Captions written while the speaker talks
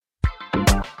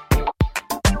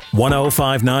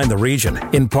1059 The Region,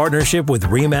 in partnership with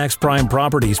RE/MAX Prime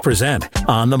Properties, present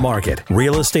On the Market,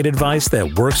 real estate advice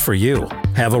that works for you.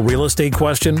 Have a real estate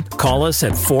question? Call us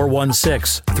at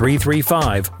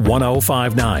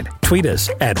 416-335-1059. Tweet us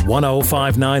at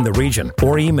 1059 The Region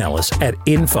or email us at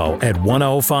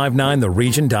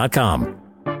info@1059theregion.com.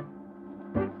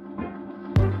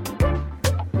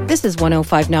 This is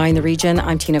 1059 The Region.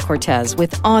 I'm Tina Cortez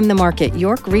with On the Market,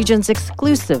 York Region's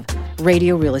exclusive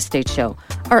radio real estate show.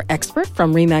 Our expert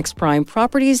from RE/MAX Prime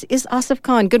Properties is Asif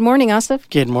Khan. Good morning, Asif.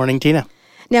 Good morning, Tina.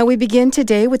 Now, we begin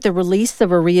today with the release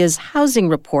of OREA'S housing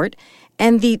report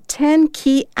and the 10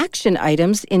 key action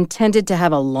items intended to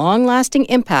have a long-lasting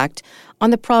impact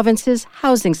on the province's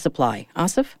housing supply.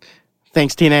 Asif?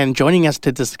 Thanks, Tina. And joining us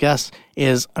to discuss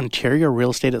is Ontario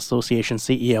Real Estate Association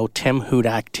CEO Tim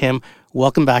Hudak. Tim,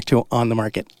 welcome back to On the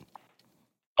Market.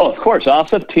 Oh, of course,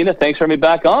 Asif. Tina, thanks for having me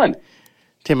back on.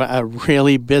 Tim, a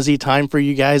really busy time for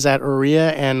you guys at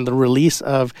OREA and the release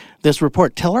of this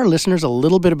report. Tell our listeners a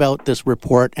little bit about this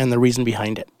report and the reason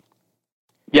behind it.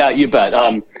 Yeah, you bet.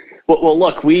 Well,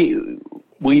 look, we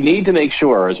need to make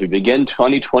sure as we begin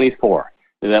 2024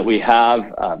 that we have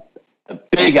a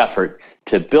big effort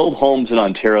to build homes in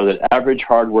Ontario that average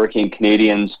hardworking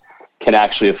Canadians can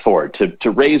actually afford, to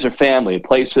raise their family, a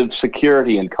place of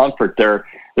security and comfort, their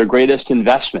greatest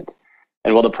investment.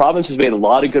 And while the province has made a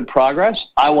lot of good progress,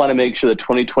 I want to make sure that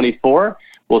 2024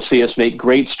 will see us make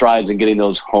great strides in getting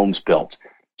those homes built.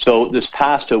 So this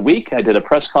past week, I did a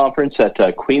press conference at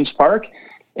Queen's Park,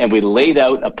 and we laid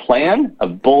out a plan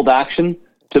of bold action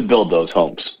to build those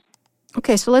homes.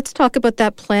 Okay, so let's talk about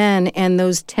that plan and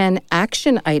those 10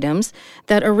 action items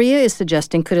that OREA is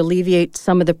suggesting could alleviate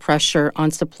some of the pressure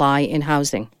on supply in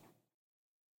housing.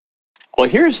 Well,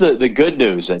 here's the good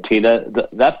news, Tina.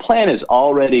 That plan is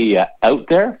already out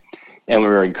there, and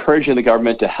we're encouraging the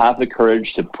government to have the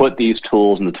courage to put these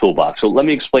tools in the toolbox. So let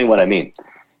me explain what I mean.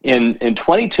 In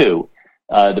 22,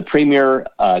 the Premier,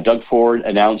 Doug Ford,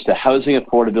 announced a Housing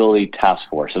Affordability Task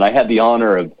Force, and I had the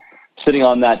honor of sitting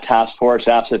on that task force.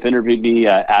 Asif interviewed me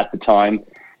at the time,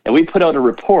 and we put out a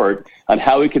report on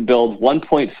how we could build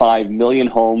 1.5 million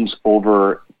homes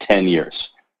over 10 years.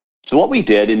 So what we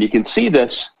did, and you can see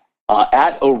this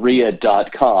at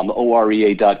OREA.com,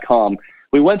 OREA.com,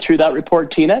 we went through that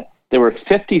report, Tina. There were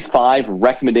 55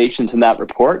 recommendations in that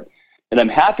report, and I'm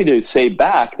happy to say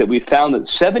back that we found that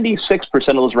 76%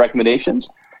 of those recommendations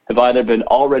have either been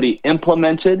already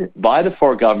implemented by the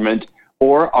Ford government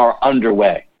or are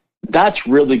underway. That's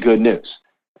really good news.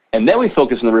 And then we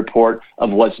focus on the report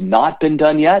of what's not been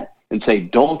done yet and say,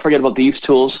 don't forget about these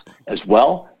tools as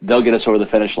well. They'll get us over the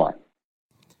finish line.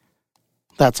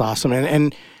 That's awesome.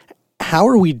 And how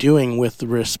are we doing with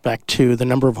respect to the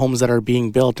number of homes that are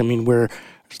being built? I mean, we're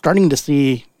starting to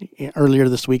see, earlier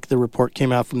this week, the report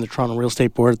came out from the Toronto Real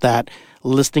Estate Board that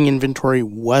listing inventory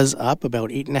was up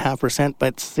about 8.5%,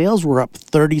 but sales were up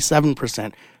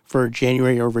 37% for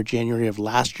January over January of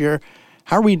last year.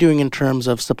 How are we doing in terms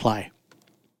of supply?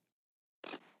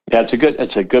 Yeah,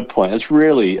 it's a good point. It's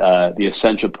really the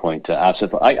essential point,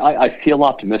 Asif. I feel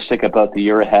optimistic about the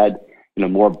year ahead.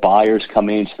 More buyers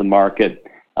coming into the market,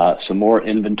 some more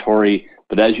inventory.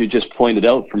 But as you just pointed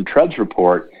out from Trev's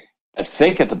report, I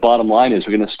think at the bottom line is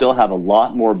we're going to still have a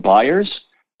lot more buyers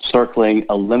circling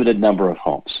a limited number of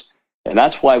homes. And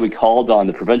that's why we called on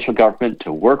the provincial government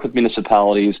to work with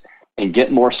municipalities and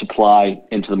get more supply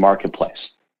into the marketplace.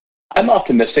 I'm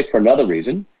optimistic for another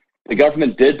reason. The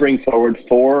government did bring forward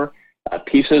 4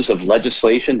 pieces of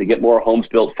legislation to get more homes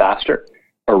built faster.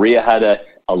 OREA had a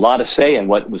lot of say in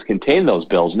what was contained in those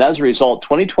bills. And as a result,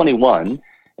 2021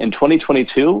 and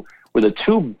 2022 were the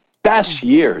 2 best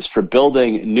years for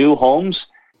building new homes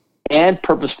and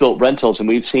purpose-built rentals than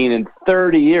we've seen in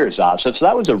 30 years, Asif. So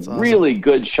that was That's awesome. Really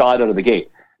good shot out of the gate.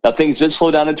 Now, things did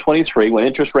slow down in 23 when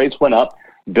interest rates went up,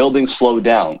 building slowed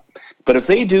down. But if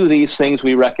they do these things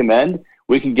we recommend,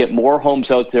 we can get more homes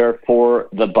out there for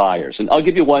the buyers. And I'll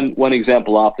give you one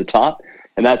example off the top,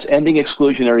 and that's ending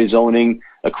exclusionary zoning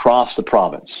across the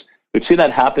province. We've seen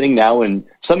that happening now in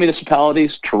some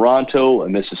municipalities, Toronto,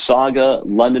 Mississauga,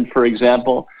 London, for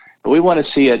example, but we want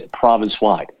to see it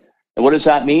province-wide. And what does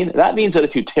that mean? That means that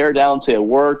if you tear down, say, a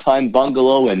wartime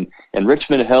bungalow in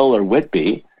Richmond Hill or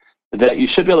Whitby, that you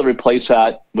should be able to replace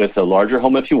that with a larger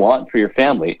home if you want for your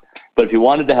family. But if you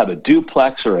wanted to have a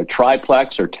duplex or a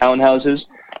triplex or townhouses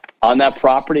on that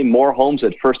property, more homes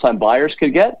that first-time buyers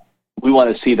could get, we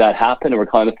want to see that happen, and we're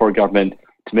calling the Ford government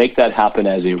to make that happen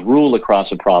as a rule across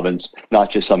the province,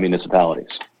 not just some municipalities.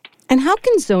 And how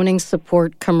can zoning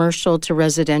support commercial to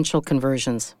residential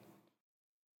conversions?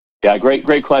 Yeah,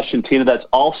 great question, Tina. That's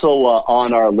also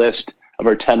on our list of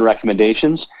our 10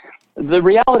 recommendations. The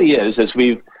reality is, as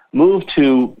we've moved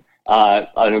to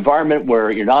an environment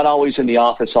where you're not always in the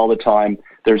office all the time,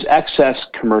 there's excess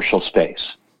commercial space.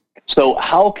 So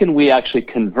how can we actually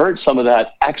convert some of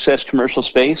that excess commercial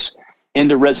space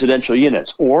into residential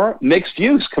units or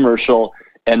mixed-use commercial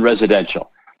and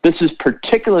residential? This is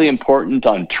particularly important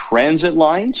on transit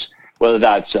lines, whether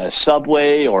that's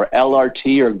subway or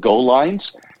LRT or GO lines.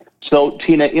 So,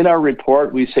 Tina, in our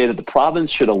report, we say that the province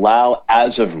should allow,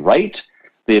 as of right,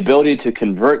 the ability to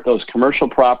convert those commercial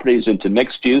properties into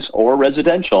mixed use or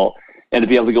residential, and to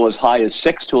be able to go as high as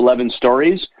 6 to 11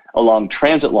 stories along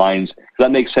transit lines.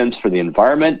 That makes sense for the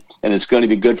environment, and it's going to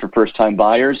be good for first-time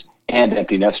buyers and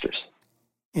empty nesters.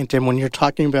 And Tim, when you're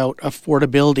talking about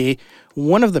affordability,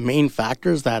 one of the main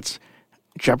factors that's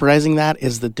jeopardizing that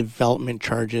is the development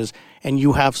charges, and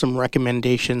you have some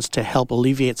recommendations to help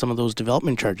alleviate some of those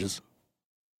development charges.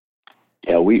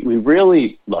 Yeah, we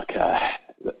really, look,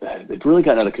 it really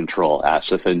got out of control,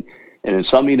 Asif, and in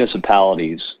some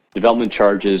municipalities, development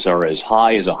charges are as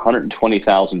high as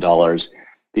 $120,000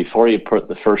 before you put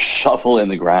the first shovel in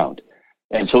the ground.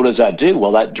 And so what does that do?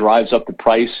 Well, that drives up the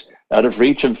price out of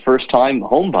reach of first-time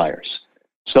home buyers.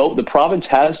 So the province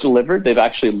has delivered. They've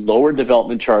actually lowered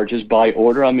development charges by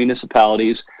order on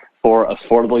municipalities for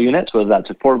affordable units, whether that's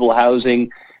affordable housing,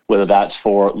 whether that's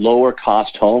for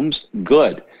lower-cost homes.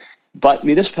 Good. But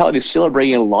municipalities still are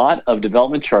bringing in a lot of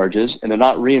development charges, and they're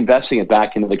not reinvesting it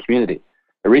back into the community.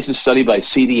 A recent study by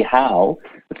C.D. Howe,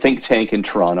 the think tank in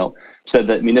Toronto, said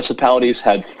that municipalities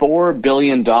had $4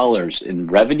 billion in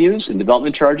revenues in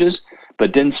development charges,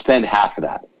 but didn't spend half of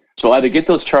that. So either get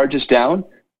those charges down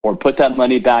or put that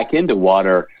money back into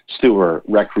water, sewer,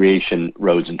 recreation,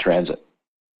 roads, and transit.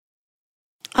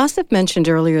 Asif mentioned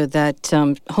earlier that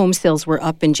home sales were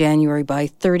up in January by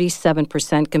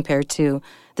 37% compared to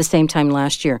the same time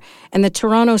last year. And the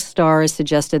Toronto Star has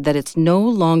suggested that it's no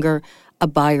longer a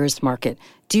buyer's market.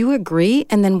 Do you agree?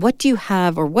 And then what do you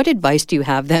have, or what advice do you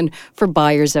have then for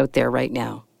buyers out there right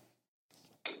now?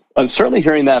 I'm certainly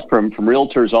hearing that from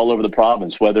realtors all over the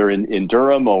province, whether in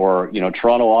Durham or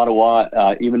Toronto,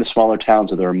 Ottawa, even the smaller towns.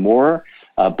 There are more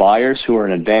buyers who are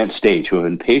in advanced stage, who have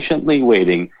been patiently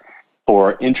waiting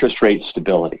for interest rate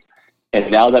stability.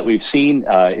 And now that we've seen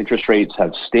interest rates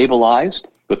have stabilized,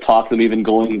 with talk of them even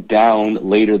going down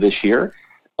later this year,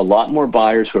 a lot more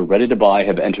buyers who are ready to buy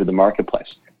have entered the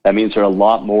marketplace. That means there are a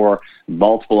lot more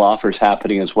multiple offers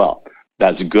happening as well.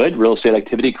 That's good. Real estate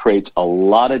activity creates a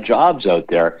lot of jobs out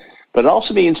there, but it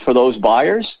also means for those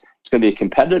buyers, it's going to be a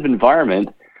competitive environment.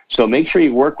 So make sure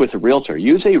you work with a realtor.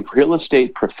 Use a real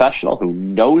estate professional who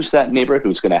knows that neighborhood,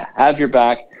 who's going to have your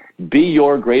back, be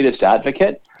your greatest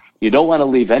advocate. You don't want to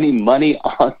leave any money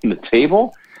on the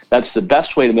table. That's the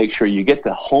best way to make sure you get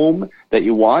the home that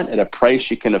you want at a price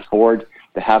you can afford,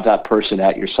 to have that person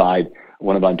at your side,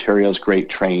 one of Ontario's great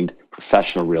trained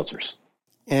professional realtors.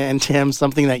 And Tim,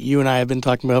 something that you and I have been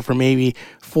talking about for maybe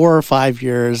 4 or 5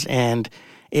 years, and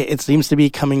it seems to be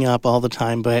coming up all the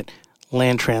time, but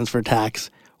land transfer tax.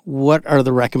 What are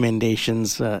the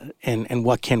recommendations and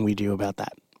what can we do about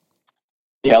that?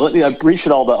 Yeah, I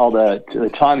appreciate all the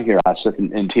time here, Asif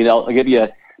and Tina. I'll give you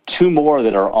 2 more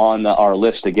that are on our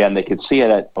list. Again, they can see it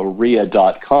at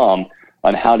OREA.com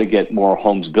on how to get more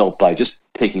homes built by just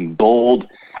taking bold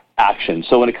action.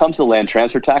 So when it comes to land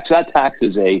transfer tax, that tax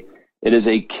is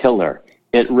a killer.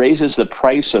 It raises the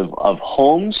price of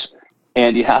homes,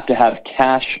 and you have to have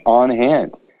cash on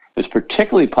hand. It's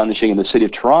particularly punishing in the city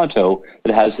of Toronto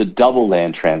that has the double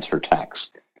land transfer tax.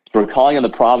 So we're calling on the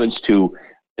province to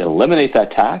eliminate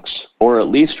that tax, or at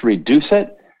least reduce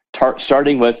it,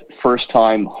 starting with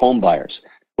first-time home buyers.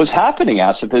 What's happening,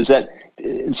 Asif, is that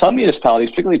in some municipalities,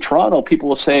 particularly Toronto, people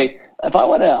will say, if I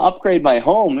want to upgrade my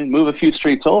home and move a few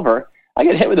streets over, I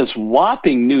get hit with this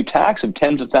whopping new tax of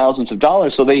tens of thousands of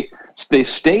dollars. So they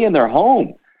stay in their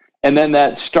home. And then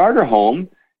that starter home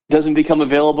doesn't become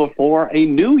available for a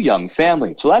new young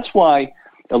family. So that's why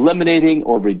eliminating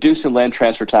or reducing land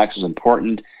transfer tax is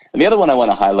important. And the other one I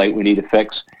want to highlight we need to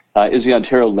fix is the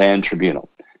Ontario Land Tribunal.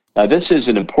 This is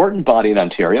an important body in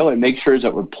Ontario. It makes sure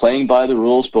that we're playing by the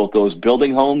rules, both those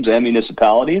building homes and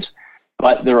municipalities.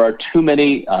 But there are too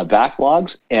many backlogs,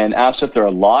 and Asif, there are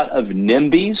a lot of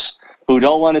NIMBYs who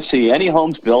don't want to see any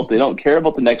homes built. They don't care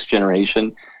about the next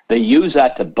generation. They use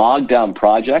that to bog down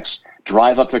projects,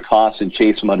 drive up their costs, and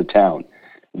chase them out of town.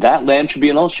 That land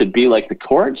tribunal should be like the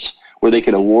courts, where they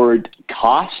can award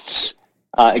costs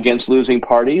against losing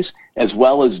parties, as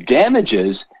well as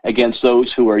damages against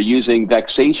those who are using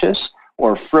vexatious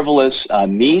or frivolous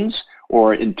means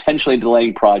or intentionally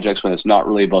delaying projects when it's not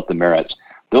really about the merits.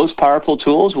 Those powerful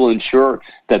tools will ensure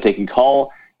that they can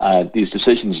call these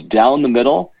decisions down the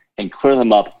middle and clear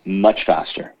them up much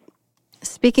faster.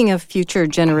 Speaking of future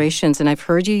generations, and I've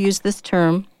heard you use this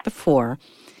term before,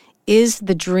 is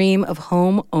the dream of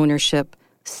home ownership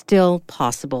still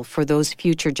possible for those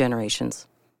future generations?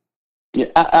 Yeah,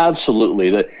 absolutely.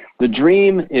 The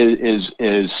dream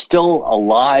is still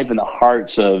alive in the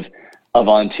hearts of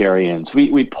Ontarians.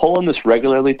 We poll on this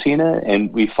regularly, Tina,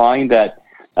 and we find that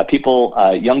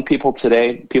young people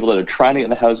today, people that are trying to get in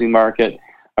the housing market,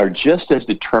 are just as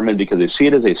determined because they see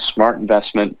it as a smart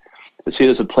investment. They see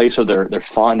it as a place of their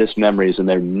fondest memories, and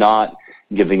they're not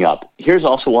giving up. Here's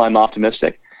also why I'm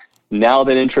optimistic. Now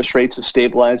that interest rates have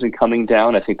stabilized and coming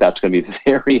down, I think that's going to be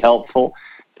very helpful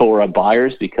for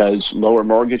buyers, because lower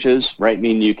mortgages, right,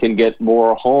 mean you can get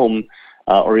more home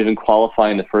or even qualify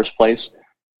in the first place.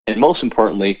 And most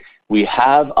importantly, we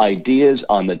have ideas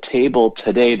on the table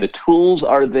today. The tools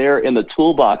are there in the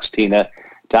toolbox, Tina,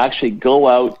 to actually go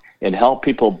out and help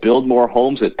people build more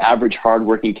homes that average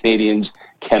hardworking Canadians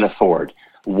can afford.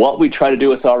 What we try to do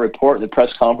with our report at the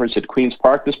press conference at Queen's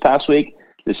Park this past week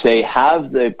is say,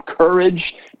 have the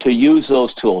courage to use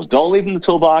those tools. Don't leave them in the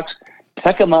toolbox.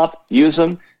 Pick them up, use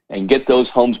them, and get those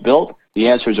homes built. The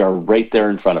answers are right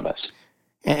there in front of us.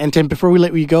 And Tim, before we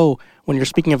let you go, when you're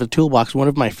speaking of the toolbox, one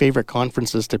of my favorite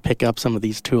conferences to pick up some of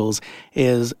these tools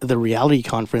is the Reality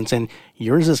Conference, and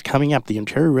yours is coming up. The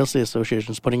Ontario Real Estate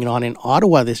Association is putting it on in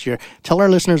Ottawa this year. Tell our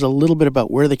listeners a little bit about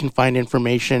where they can find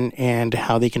information and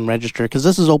how they can register, because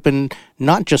this is open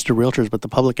not just to realtors, but the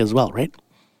public as well, right?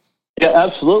 Yeah,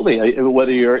 absolutely.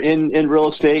 Whether you're in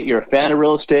real estate, you're a fan of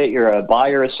real estate, you're a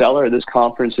buyer, a seller, this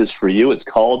conference is for you. It's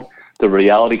called the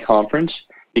Reality Conference.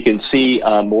 You can see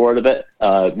more of it,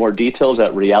 more details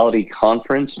at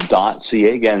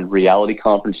realityconference.ca. Again,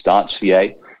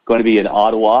 realityconference.ca. Going to be in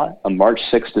Ottawa on March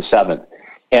 6th to 7th.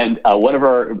 And one of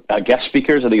our guest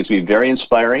speakers, I think it's going to be very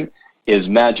inspiring, is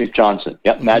Magic Johnson.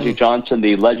 Yep, mm-hmm. Magic Johnson,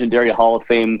 the legendary Hall of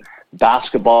Fame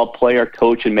basketball player,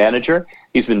 coach, and manager.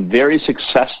 He's been very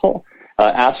successful,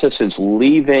 since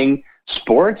leaving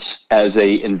sports as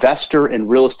a investor and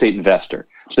real estate investor.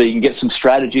 So you can get some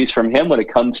strategies from him when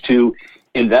it comes to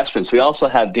investments. We also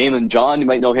have Damon John. You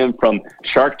might know him from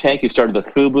Shark Tank. He started the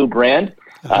FUBU brand,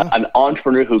 an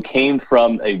entrepreneur who came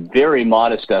from a very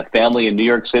modest family in New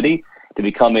York City to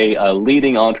become a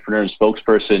leading entrepreneur and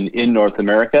spokesperson in North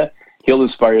America. He'll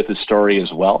inspire you with his story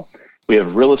as well. We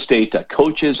have real estate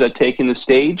coaches taking the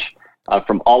stage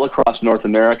from all across North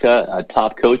America,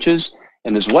 top coaches,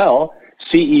 and as well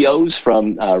CEOs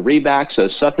from Remax,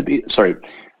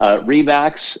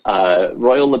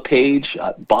 Royal LePage,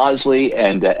 Bosley,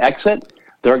 and Exit.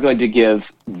 They're going to give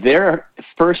their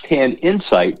firsthand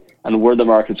insight on where the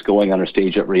market's going on our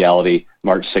stage at Reality,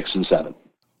 March 6th and 7th.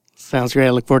 Sounds great.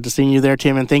 I look forward to seeing you there,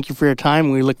 Tim, and thank you for your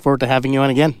time. We look forward to having you on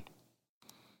again.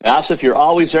 Asif, you're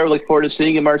always there. We look forward to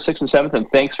seeing you March 6th and 7th, and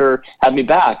thanks for having me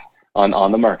back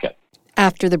on the market.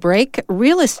 After the break,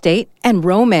 real estate and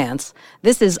romance.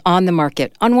 This is On the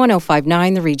Market on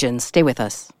 105.9 The Region. Stay with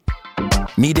us.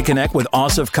 Need to connect with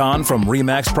Asif Khan from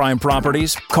REMAX Prime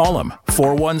Properties? Call him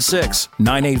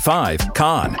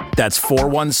 416-985-KHAN. That's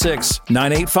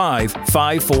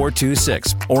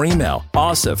 416-985-5426. Or email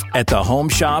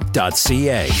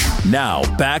asif@thehomeshop.ca.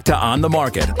 Now, back to On the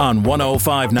Market on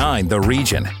 105.9 The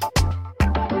Region.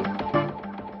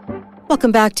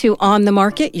 Welcome back to On the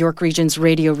Market, York Region's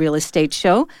radio real estate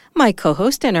show. My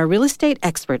co-host and our real estate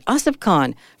expert, Asif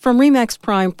Khan from REMAX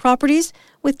Prime Properties,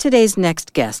 with today's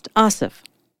next guest, Asif.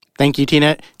 Thank you,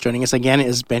 Tina. Joining us again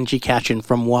is Benjy Katchen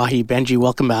from Wahi. Benjy,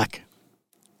 welcome back.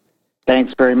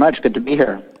 Thanks very much. Good to be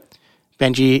here.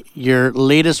 Benjy, your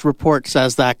latest report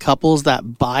says that couples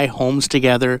that buy homes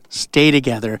together stay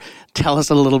together. Tell us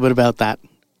a little bit about that.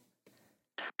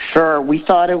 Sure. We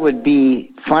thought it would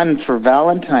be fun for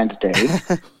Valentine's Day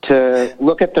to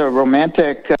look at the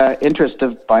romantic interest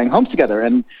of buying homes together.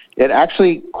 And it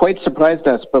actually quite surprised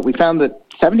us, but we found that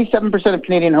 77% of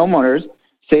Canadian homeowners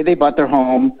say they bought their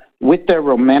home with their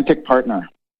romantic partner.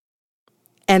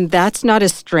 And that's not a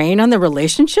strain on the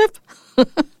relationship?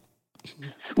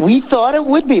 We thought it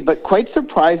would be, but quite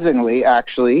surprisingly,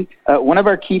 actually, one of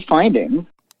our key findings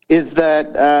is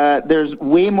that there's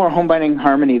way more home buying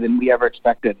harmony than we ever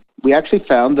expected. We actually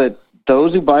found that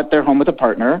those who bought their home with a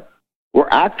partner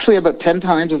were actually about 10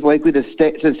 times as likely to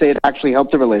say it actually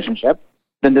helped the relationship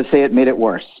than to say it made it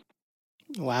worse.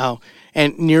 Wow.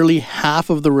 And nearly half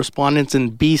of the respondents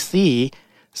in BC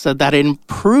said that it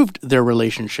improved their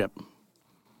relationship.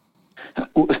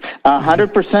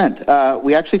 100%.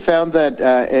 We actually found that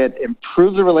it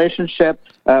improved the relationship.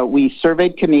 We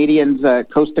surveyed Canadians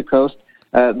coast to coast.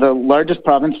 The largest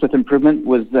province with improvement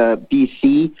was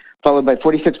BC, followed by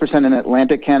 46% in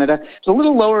Atlantic Canada. It's a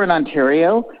little lower in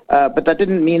Ontario, but that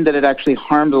didn't mean that it actually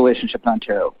harmed the relationship in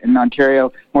Ontario. In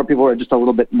Ontario, more people were just a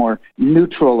little bit more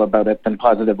neutral about it than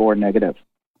positive or negative.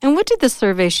 And what did the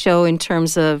survey show in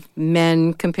terms of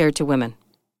men compared to women?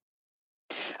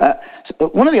 So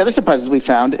one of the other surprises we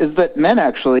found is that men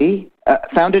actually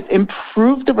found it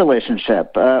improved the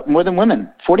relationship more than women.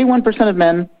 41% of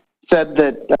men said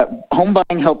that home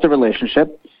buying helped the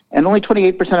relationship, and only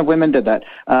 28% of women did that.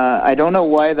 I don't know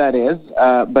why that is,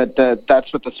 but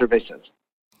that's what the survey says.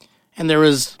 And there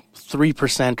was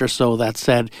 3% or so that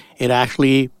said it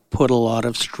actually put a lot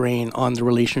of strain on the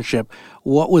relationship.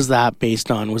 What was that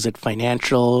based on? Was it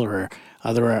financial or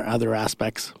other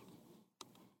aspects?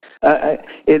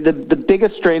 The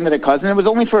biggest strain that it caused, and it was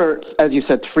only for, as you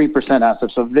said, 3%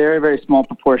 assets, so very, very small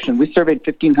proportion. We surveyed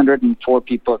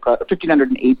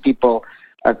 1,508 people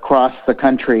across the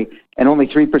country, and only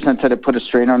 3% said it put a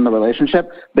strain on the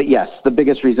relationship. But yes, the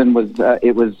biggest reason was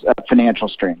it was a financial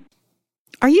strain.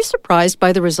 Are you surprised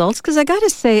by the results? Because I got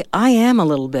to say, I am a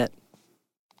little bit.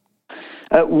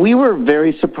 We were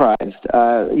very surprised.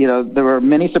 There were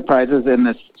many surprises in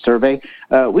this survey.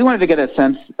 We wanted to get a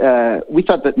sense. We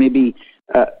thought that maybe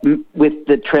with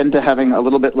the trend to having a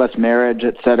little bit less marriage,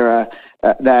 et cetera,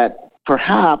 that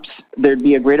perhaps there'd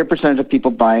be a greater percentage of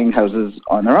people buying houses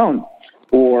on their own.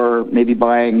 Or maybe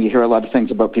you hear a lot of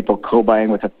things about people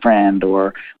co-buying with a friend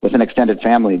or with an extended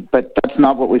family, but that's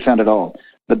not what we found at all.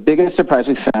 The biggest surprise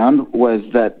we found was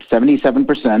that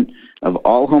 77% of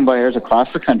all home buyers across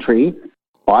the country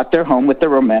bought their home with their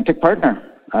romantic partner.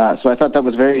 So I thought that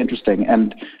was very interesting,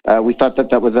 and we thought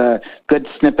that was a good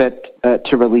snippet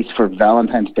to release for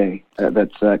Valentine's Day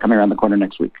that's coming around the corner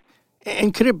next week.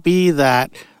 And could it be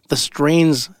that the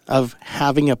strains of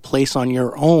having a place on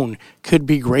your own could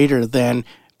be greater than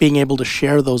being able to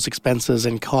share those expenses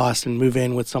and costs and move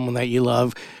in with someone that you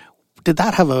love? Did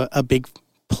that have a big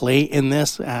play in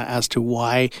this as to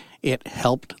why it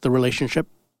helped the relationship?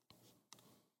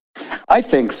 I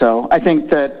think so. I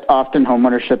think that often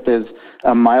homeownership is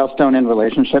a milestone in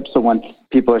relationships. So once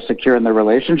people are secure in their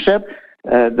relationship,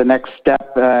 the next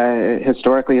step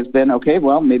historically has been, okay,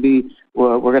 well, maybe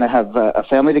we're going to have a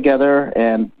family together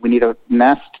and we need a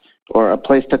nest or a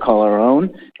place to call our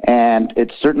own. And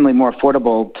it's certainly more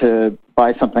affordable to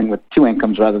buy something with two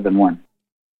incomes rather than one.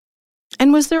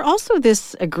 And was there also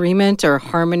this agreement or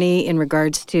harmony in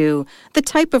regards to the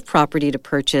type of property to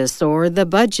purchase or the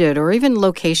budget or even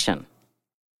location?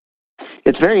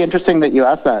 It's very interesting that you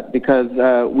asked that because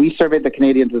we surveyed the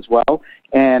Canadians as well.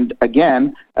 And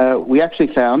again, we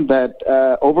actually found that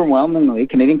overwhelmingly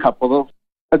Canadian couples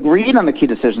agreed on the key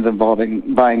decisions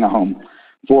involving buying a home.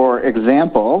 For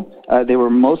example, they were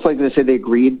most likely to say they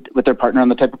agreed with their partner on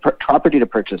the type of property to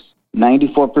purchase.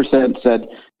 94% said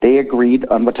they agreed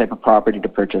on what type of property to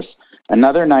purchase.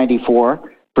 Another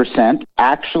 94%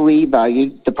 actually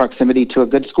valued the proximity to a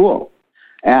good school.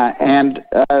 And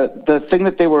the thing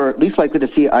that they were least likely to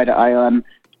see eye to eye on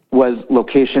was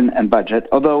location and budget.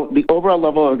 Although the overall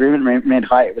level of agreement remained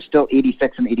high, it was still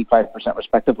 86 and 85%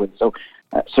 respectively. So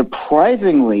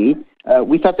surprisingly,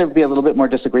 we thought there would be a little bit more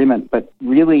disagreement, but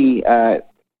really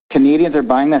Canadians are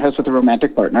buying that house with a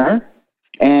romantic partner,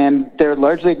 and they're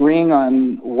largely agreeing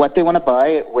on what they want to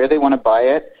buy, where they want to buy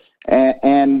it,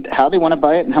 and how they want to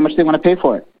buy it and how much they want to pay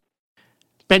for it.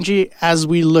 Benjy, as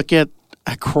we look at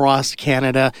across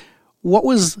Canada, what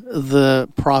was the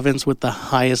province with the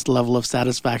highest level of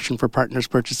satisfaction for partners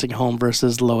purchasing a home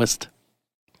versus lowest?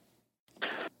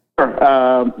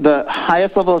 The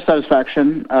highest level of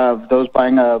satisfaction of those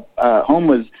buying a home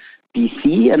was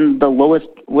BC, and the lowest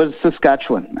was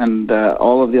Saskatchewan, and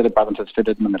all of the other provinces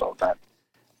fitted in the middle of that.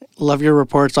 Love your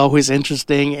reports. Always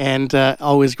interesting and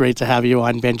always great to have you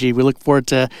on, Benjy. We look forward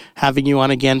to having you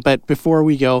on again. But before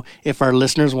we go, if our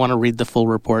listeners want to read the full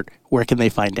report, where can they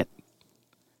find it?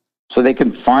 So they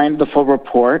can find the full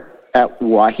report at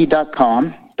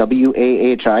wahi.com,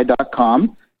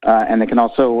 wahi.com, and they can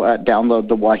also download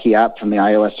the Wahi app from the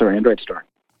iOS or Android store.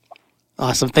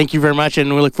 Awesome. Thank you very much,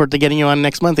 and we look forward to getting you on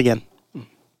next month again.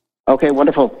 Okay,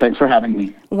 wonderful. Thanks for having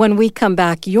me. When we come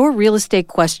back, your real estate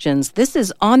questions. This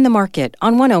is On the Market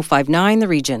on 105.9 The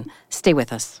Region. Stay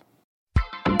with us.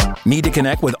 Need to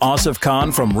connect with Asif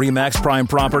Khan from RE/MAX Prime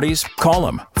Properties? Call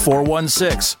him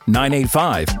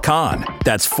 416-985-KHAN.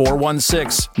 That's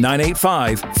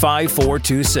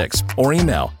 416-985-5426. Or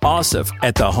email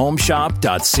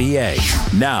asif@thehomeshop.ca.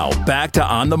 Now, back to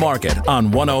On the Market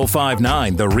on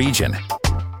 105.9 The Region.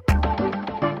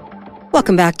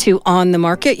 Welcome back to On the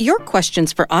Market. Your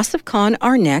questions for Asif Khan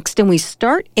are next, and we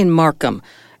start in Markham.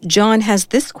 John has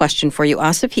this question for you,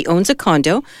 Asif. He owns a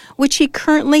condo, which he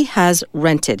currently has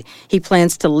rented. He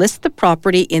plans to list the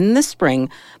property in the spring,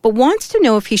 but wants to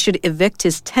know if he should evict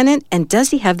his tenant and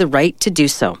does he have the right to do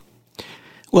so?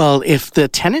 Well, if the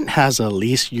tenant has a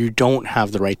lease, you don't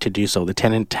have the right to do so. The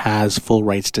tenant has full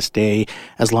rights to stay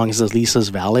as long as the lease is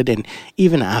valid. And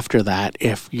even after that,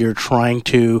 if you're trying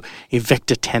to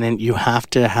evict a tenant, you have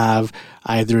to have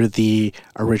either the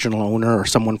original owner or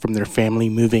someone from their family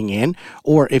moving in,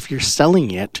 or if you're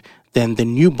selling it, then the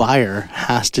new buyer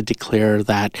has to declare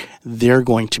that they're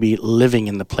going to be living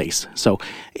in the place. So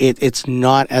it's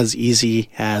not as easy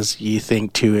as you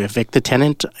think to evict the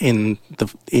tenant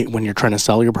when you're trying to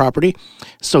sell your property.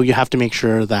 So you have to make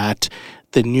sure that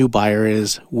the new buyer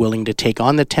is willing to take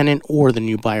on the tenant, or the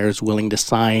new buyer is willing to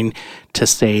sign to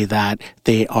say that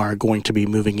they are going to be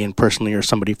moving in personally, or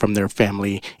somebody from their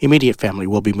family, immediate family,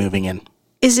 will be moving in.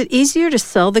 Is it easier to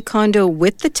sell the condo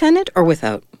with the tenant or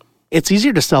without? It's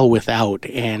easier to sell without,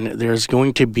 and there's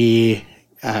going to be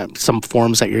some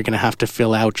forms that you're going to have to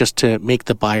fill out just to make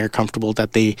the buyer comfortable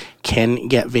that they can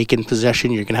get vacant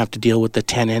possession. You're going to have to deal with the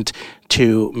tenant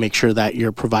to make sure that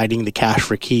you're providing the cash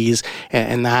for keys,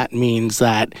 and that means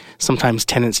that sometimes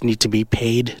tenants need to be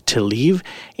paid to leave,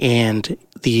 and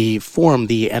the form,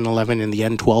 the N11 and the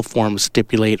N12 forms,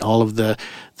 stipulate all of the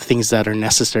things that are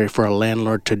necessary for a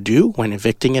landlord to do when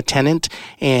evicting a tenant,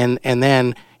 and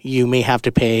then you may have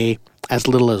to pay as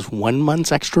little as 1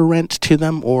 month's extra rent to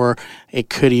them, or it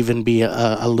could even be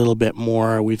a little bit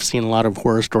more. We've seen a lot of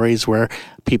horror stories where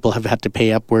people have had to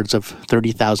pay upwards of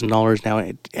 $30,000.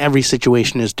 Now, every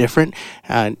situation is different.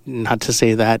 Not to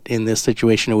say that in this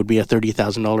situation it would be a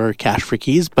 $30,000 cash for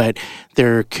keys, but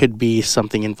there could be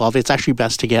something involved. It's actually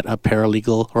best to get a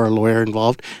paralegal or a lawyer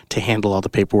involved to handle all the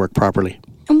paperwork properly.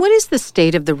 And what is the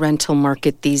state of the rental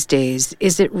market these days?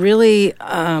 Is it really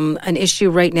an issue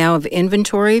right now of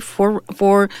inventory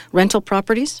for rental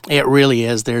properties? It really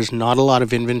is. There's not a lot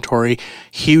of inventory,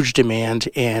 huge demand,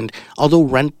 and although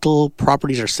rental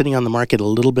properties are sitting on the market a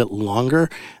little bit longer,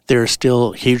 there's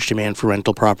still huge demand for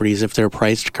rental properties if they're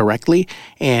priced correctly,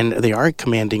 and they are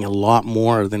commanding a lot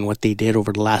more than what they did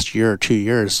over the last year or 2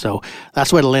 years. So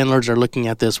that's why the landlords are looking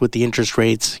at this with the interest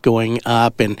rates going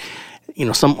up, and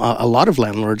a lot of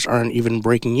landlords aren't even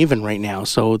breaking even right now.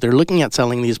 So they're looking at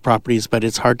selling these properties, but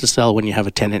it's hard to sell when you have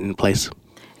a tenant in place.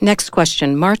 Next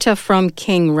question. Marta from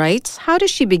King writes, how does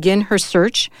she begin her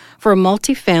search for a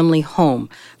multifamily home?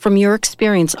 From your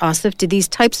experience, Asif, do these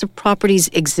types of properties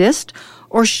exist,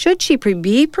 or should she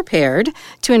be prepared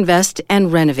to invest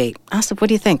and renovate? Asif, what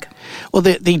do you think? Well,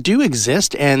 they do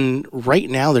exist, and right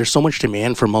now there's so much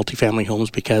demand for multifamily homes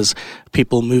because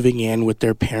people moving in with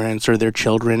their parents or their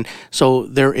children, so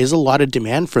there is a lot of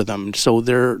demand for them. So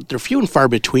they're few and far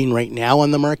between right now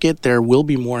on the market. There will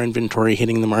be more inventory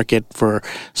hitting the market for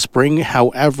spring.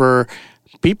 However,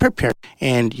 be prepared,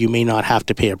 and you may not have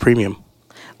to pay a premium.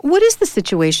 What is the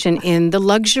situation in the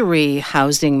luxury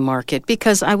housing market?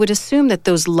 Because I would assume that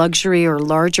those luxury or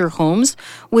larger homes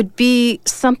would be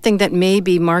something that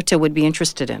maybe Marta would be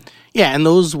interested in. Yeah, and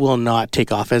those will not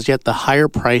take off as yet. The higher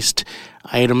priced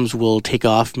items will take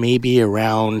off maybe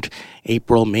around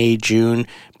April, May, June,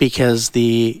 because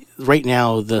right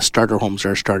now the starter homes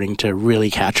are starting to really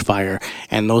catch fire,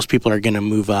 and those people are going to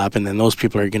move up, and then those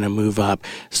people are going to move up.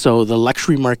 So the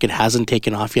luxury market hasn't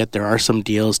taken off yet. There are some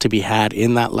deals to be had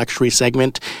in that luxury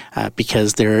segment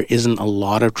because there isn't a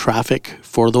lot of traffic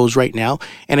for those right now.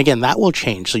 And again, that will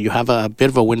change. So you have a bit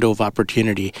of a window of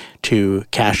opportunity to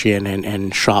cash in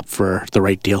and shop for the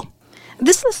right deal.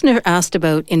 This listener asked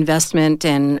about investment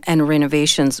and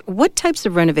renovations. What types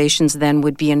of renovations then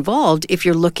would be involved if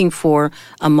you're looking for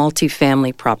a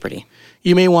multifamily property?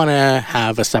 You may want to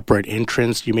have a separate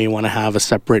entrance. You may want to have a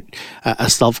separate, a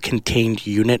self-contained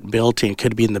unit built. And it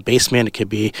could be in the basement. It could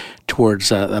be towards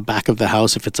the back of the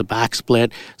house if it's a back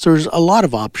split. So there's a lot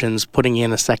of options. Putting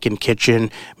in a second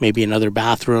kitchen, maybe another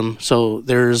bathroom. So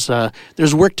there's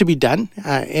work to be done,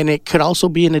 and it could also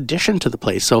be an addition to the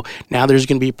place. So now there's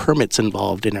going to be permits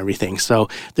involved in everything. So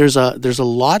there's a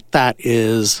lot that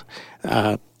is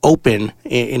open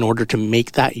in order to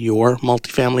make that your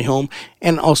multifamily home.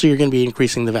 And also you're going to be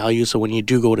increasing the value. So when you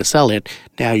do go to sell it,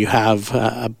 now you have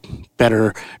a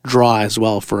better draw as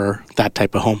well for that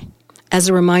type of home. As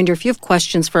a reminder, if you have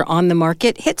questions for On the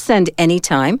Market, hit send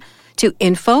anytime to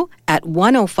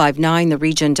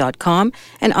info@1059theregion.com.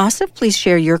 And Asif, please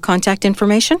share your contact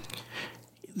information.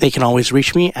 they can always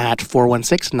reach me at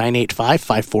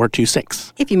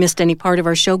 416-985-5426. If you missed any part of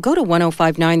our show, go to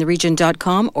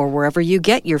 1059theregion.com or wherever you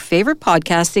get your favorite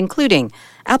podcasts, including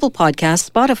Apple Podcasts,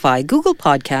 Spotify, Google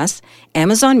Podcasts,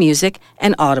 Amazon Music,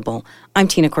 and Audible. I'm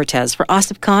Tina Cortez. For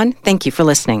Asif Khan, thank you for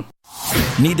listening.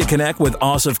 Need to connect with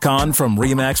Asif Khan from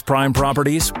RE/MAX Prime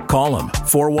Properties? Call him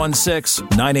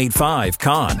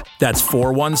 416-985-KHAN. That's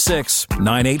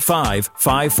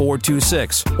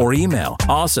 416-985-5426. Or email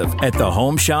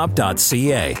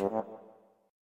asif@thehomeshop.ca.